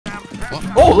What?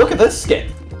 Oh, look at this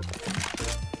skin.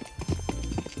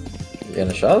 You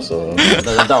gonna show us or?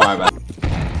 Don't worry about it.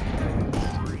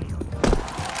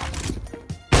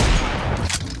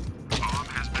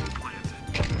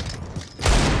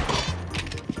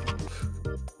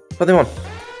 Put them on.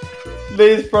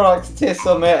 These products test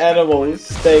on their animals,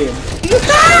 Steam.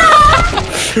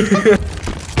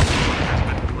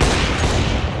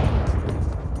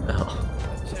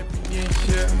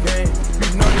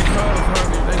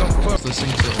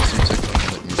 Listening to awesome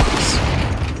TikTok like music.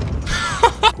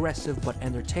 Aggressive but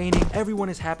entertaining. Everyone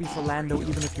is happy for Lando,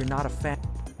 even if you're not a fan.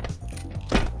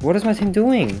 What is my team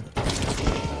doing?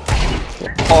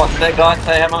 Oh, did that guy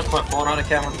say how much my Fortnite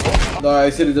account was for? No,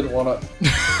 he said he didn't want it.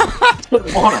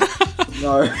 Didn't want it.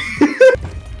 No.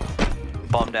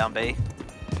 Bomb down B.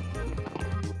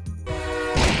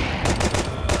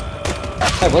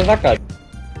 Hey, where's that guy?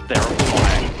 They're on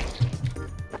fire.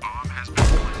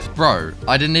 Bro,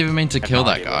 I didn't even mean to kill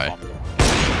that guy.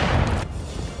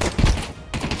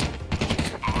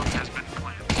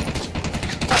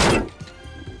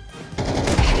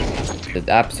 It's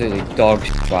absolutely dog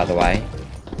shit, by the way.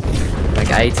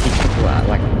 Like 80 people are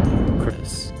like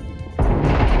critters.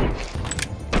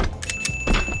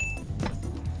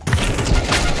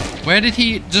 Where did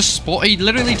he just spawn? He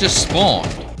literally just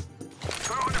spawned.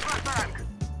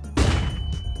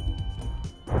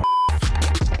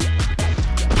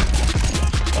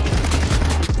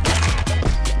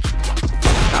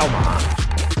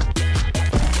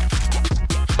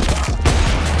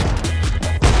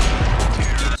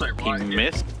 He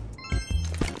missed.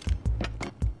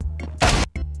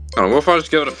 Oh, what if I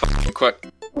just give it a fucking quick?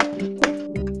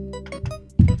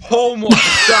 Oh my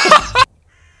god!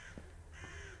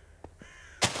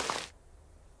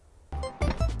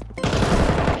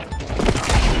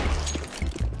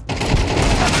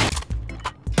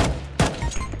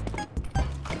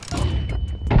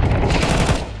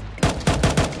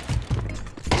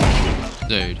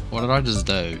 Dude, what did I just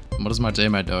do? What is my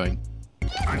teammate doing?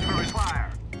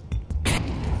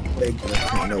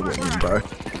 I know what you mean, bro.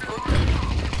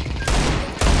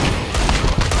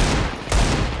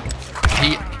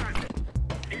 He...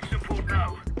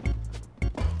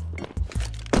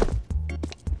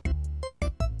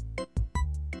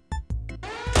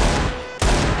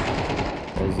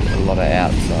 There's a lot of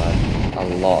outside. A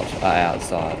lot are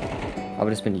outside. I would have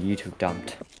just been YouTube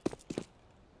dumped.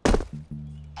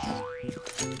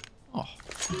 Oh.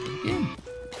 Again.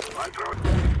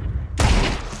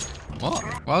 What?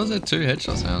 Why was there 2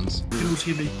 headshot sounds?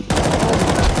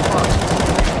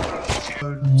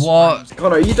 What?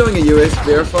 Connor, are you doing a US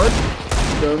verified?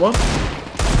 Doing one?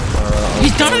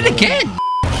 He's done it again!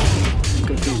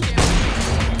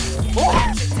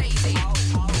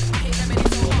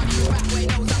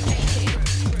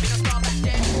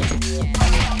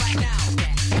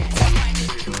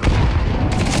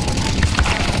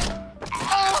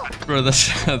 Bro, that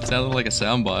sounded like a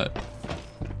soundbite.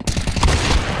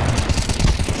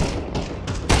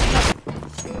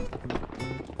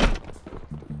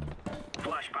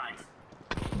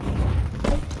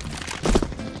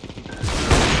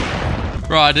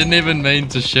 Bro, I didn't even mean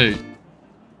to shoot.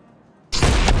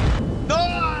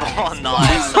 Oh,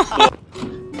 nice.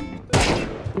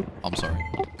 I'm sorry.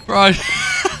 Bro, I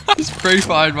just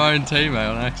pre-fired my own teammate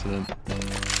on accident.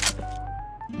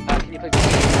 Can you please...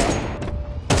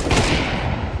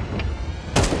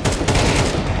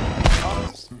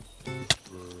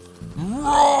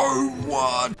 Bro,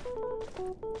 what?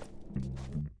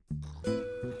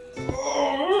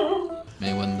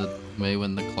 Me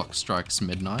when the clock strikes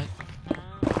midnight.